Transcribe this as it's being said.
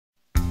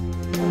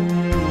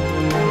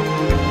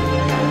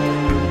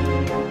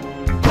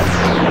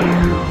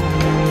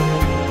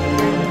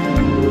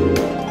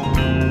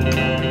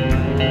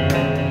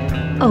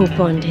Oh,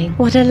 bonding,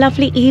 what a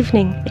lovely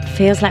evening. It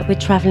feels like we're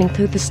traveling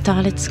through the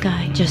starlit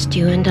sky, just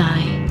you and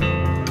I.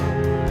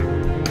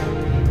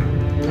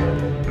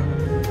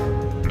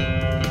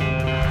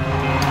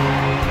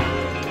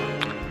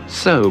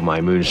 So,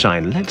 my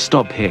moonshine, let's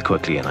stop here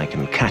quickly and I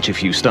can catch a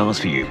few stars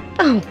for you.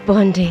 Oh,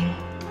 bonding.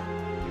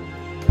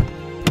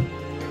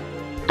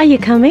 Are you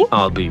coming?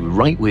 I'll be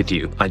right with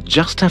you. I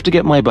just have to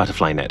get my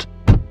butterfly net.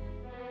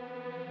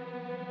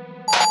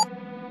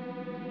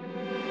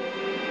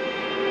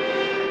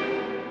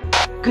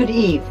 Good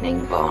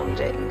evening,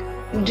 bonding.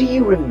 Do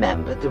you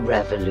remember the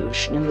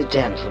revolution in the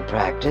dental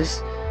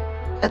practice?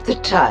 At the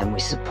time we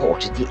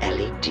supported the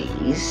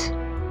LEDs?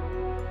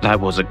 That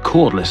was a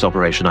cordless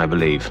operation, I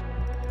believe.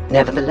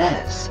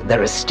 Nevertheless,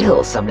 there are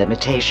still some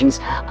limitations.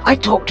 I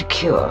talked to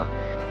Cure.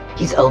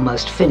 He's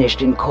almost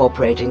finished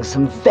incorporating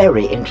some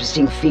very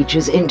interesting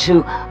features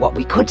into what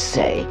we could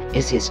say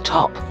is his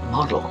top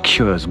model.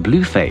 Cure's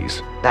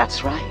Bluephase.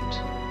 That's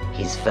right.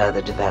 He's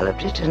further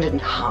developed it and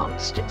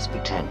enhanced its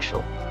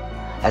potential.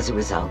 As a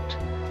result,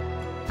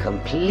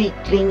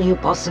 completely new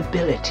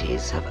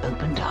possibilities have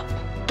opened up.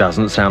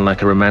 Doesn't sound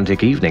like a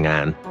romantic evening,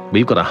 Anne.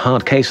 We've got a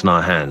hard case in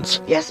our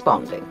hands. Yes,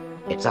 bonding.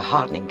 It's a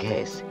hardening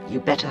case. You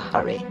better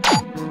hurry.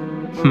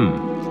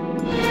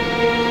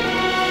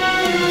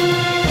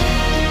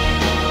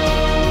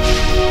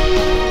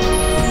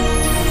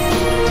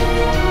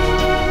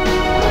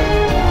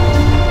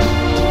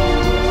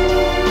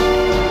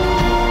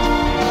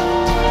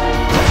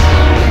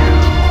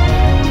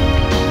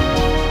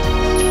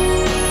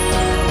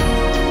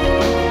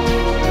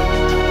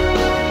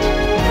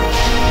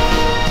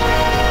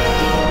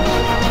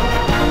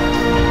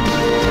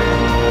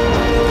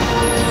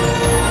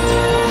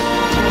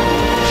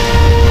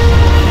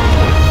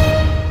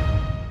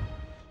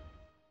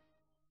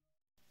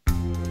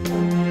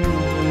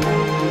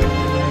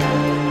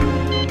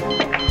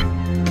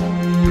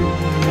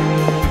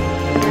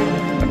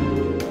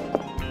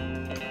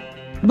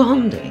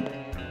 Bonding.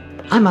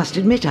 I must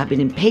admit I've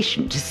been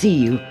impatient to see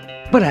you,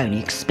 but I only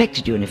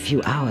expected you in a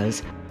few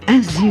hours.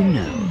 As you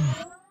know,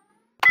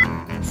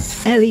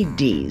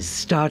 LEDs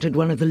started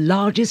one of the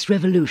largest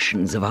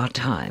revolutions of our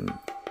time.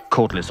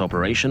 Cordless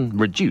operation,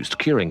 reduced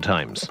curing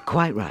times.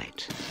 Quite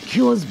right.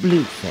 Cure's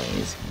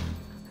Bluephase.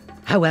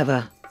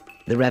 However,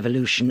 the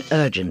revolution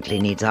urgently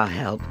needs our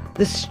help.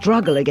 The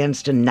struggle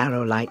against a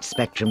narrow light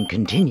spectrum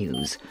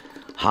continues.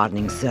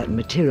 Hardening certain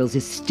materials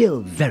is still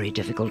very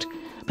difficult.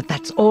 But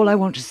that's all I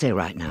want to say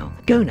right now.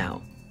 Go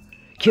now.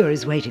 Cure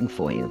is waiting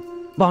for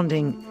you.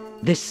 Bonding,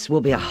 this will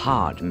be a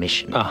hard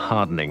mission. A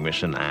hardening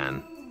mission,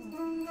 Anne.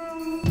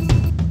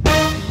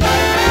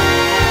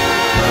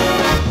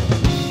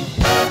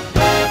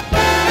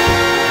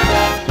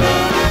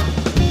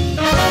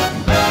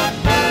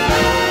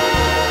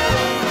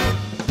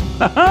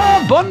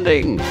 Haha,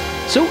 bonding!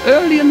 So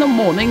early in the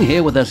morning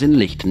here with us in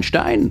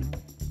Liechtenstein.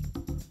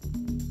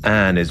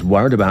 Anne is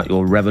worried about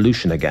your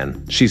revolution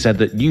again. She said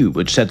that you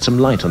would shed some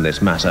light on this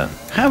matter.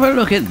 Have a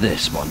look at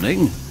this,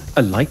 bonding.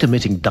 A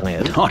light-emitting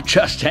diode? Not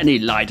just any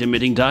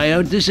light-emitting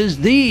diode, this is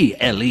the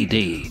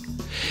LED.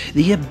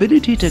 The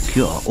ability to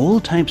cure all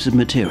types of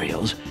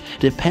materials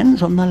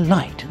depends on the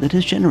light that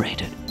is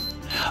generated.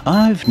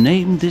 I've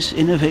named this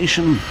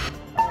innovation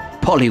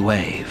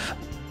Poliwave.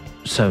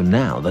 So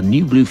now the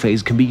new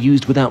Bluephase can be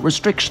used without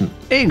restriction.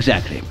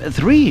 Exactly.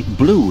 3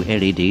 blue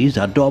LEDs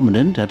are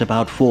dominant at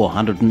about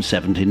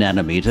 470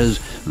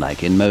 nanometers,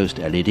 like in most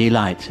LED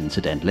lights,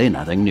 incidentally,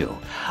 nothing new.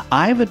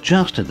 I've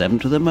adjusted them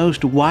to the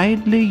most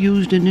widely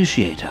used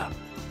initiator.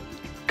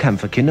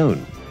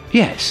 Camphoquinone.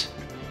 Yes,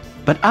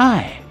 but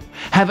I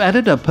have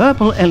added a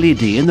purple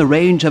LED in the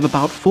range of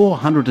about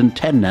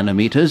 410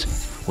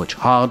 nanometers, which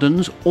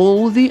hardens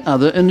all the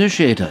other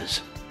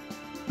initiators.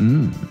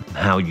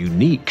 How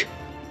unique.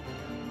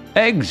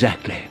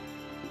 Exactly.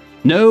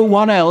 No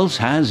one else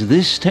has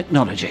this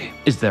technology.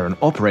 Is there an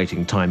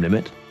operating time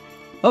limit?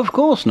 Of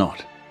course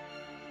not.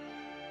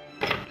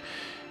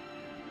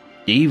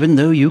 Even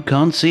though you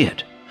can't see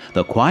it,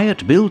 the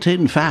quiet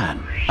built-in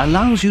fan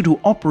allows you to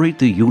operate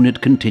the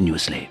unit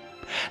continuously.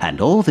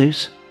 And all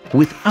this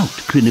without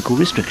clinical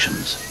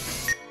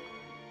restrictions.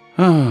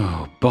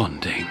 Oh,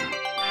 bonding.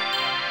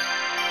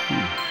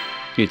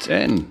 It's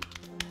N.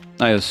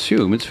 I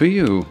assume it's for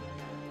you.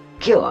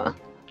 Cure,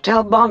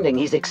 tell Bonding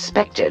he's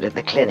expected at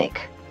the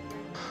clinic.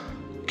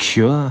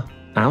 Cure?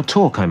 Our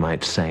talk, I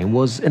might say,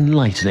 was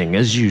enlightening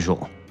as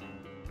usual.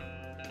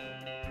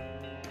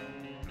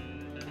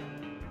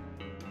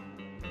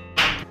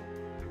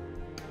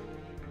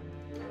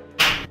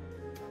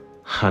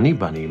 Honey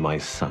Bunny, my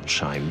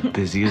sunshine,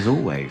 busy as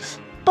always.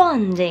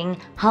 Bonding,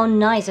 how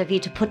nice of you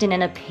to put in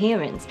an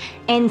appearance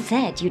and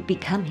said you'd be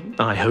coming.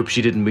 I hope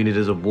she didn't mean it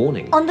as a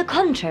warning. On the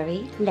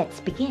contrary, let's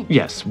begin.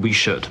 Yes, we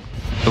should.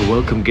 A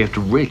welcome gift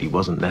really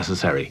wasn't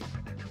necessary.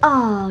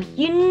 Oh,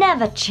 you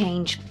never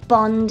change,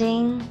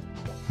 Bonding.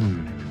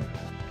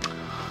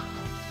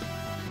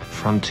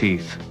 Front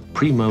teeth,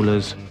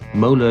 premolars,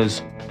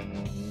 molars.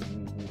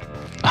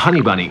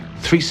 Honey Bunny,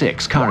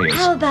 3-6, caries.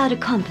 How about a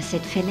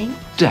composite filling?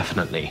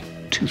 Definitely.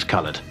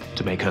 Tooth-coloured.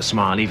 to make her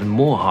smile even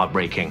more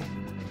heartbreaking.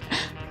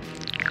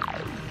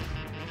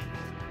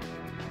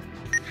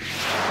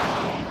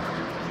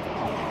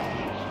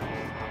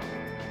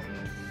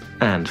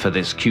 And for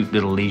this cute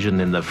little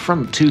lesion in the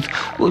front tooth,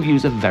 we'll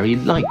use a very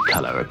light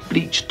colour, a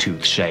bleached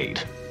tooth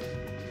shade.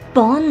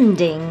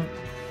 Bonding.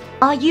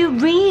 Are you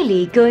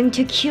really going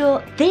to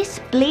cure this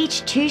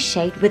bleached tooth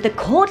shade with a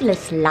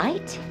cordless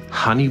light?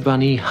 Honey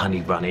bunny,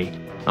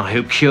 I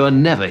hope Cure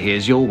never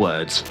hears your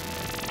words.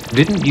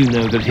 Didn't you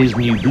know that his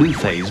new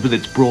Bluephase with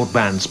its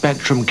broadband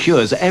spectrum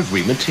cures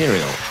every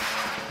material?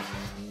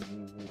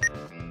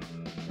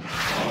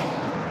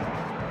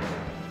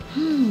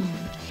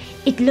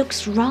 It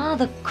looks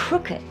rather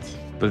crooked.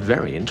 But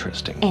very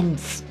interesting. And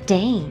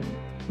stained.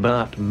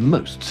 But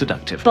most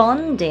seductive.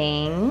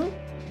 Bonding.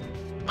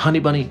 Honey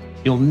bunny,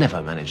 you'll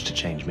never manage to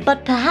change me.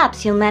 But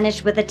perhaps you'll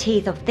manage with the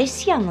teeth of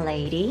this young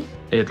lady.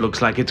 It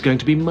looks like it's going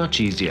to be much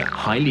easier.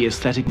 Highly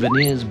aesthetic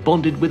veneers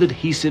bonded with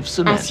adhesive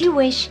cement. As you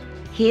wish.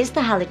 Here's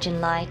the halogen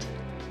light.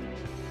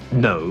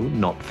 No,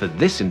 not for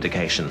this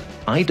indication.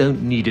 I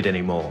don't need it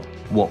anymore.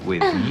 What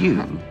with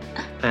you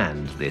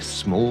and this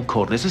small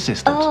cordless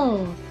assistant.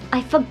 Oh,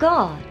 I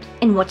forgot.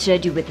 And what should I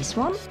do with this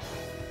one?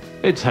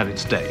 It's had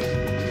its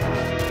day.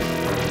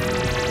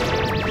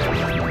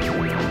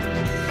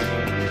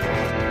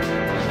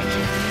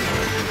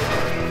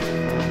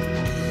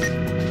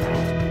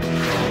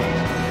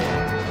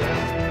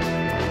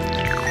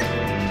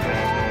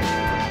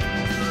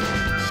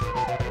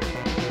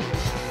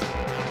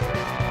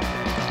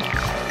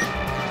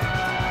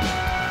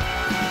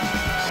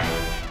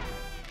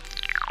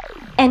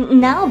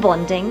 And now,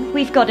 Bonding,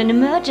 we've got an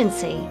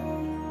emergency.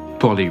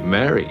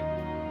 Polymeri.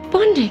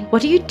 Bonding,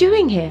 what are you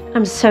doing here?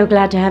 I'm so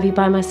glad to have you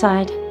by my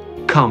side.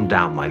 Calm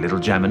down, my little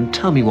gem, and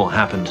tell me what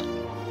happened.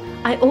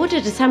 I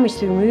ordered a sandwich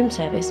through room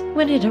service.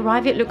 When it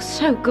arrived, it looked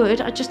so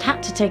good, I just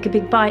had to take a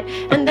big bite.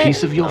 And A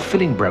piece of your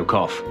filling broke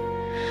off.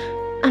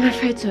 I'm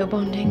afraid so,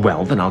 Bonding.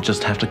 Well, then I'll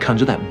just have to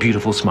conjure that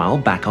beautiful smile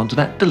back onto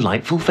that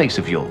delightful face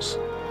of yours.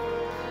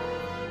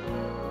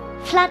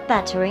 Flat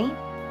battery.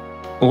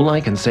 All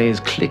I can say is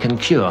click and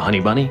cure, honey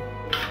bunny.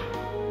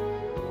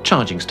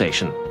 Charging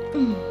station.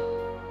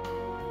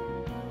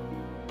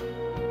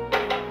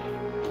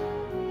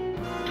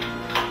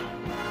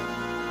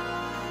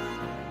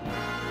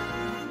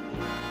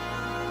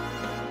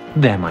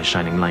 There, my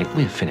shining light,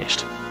 we're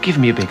finished. Give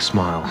me a big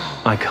smile.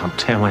 I can't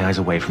tear my eyes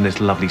away from this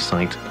lovely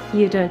sight.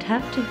 You don't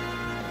have to.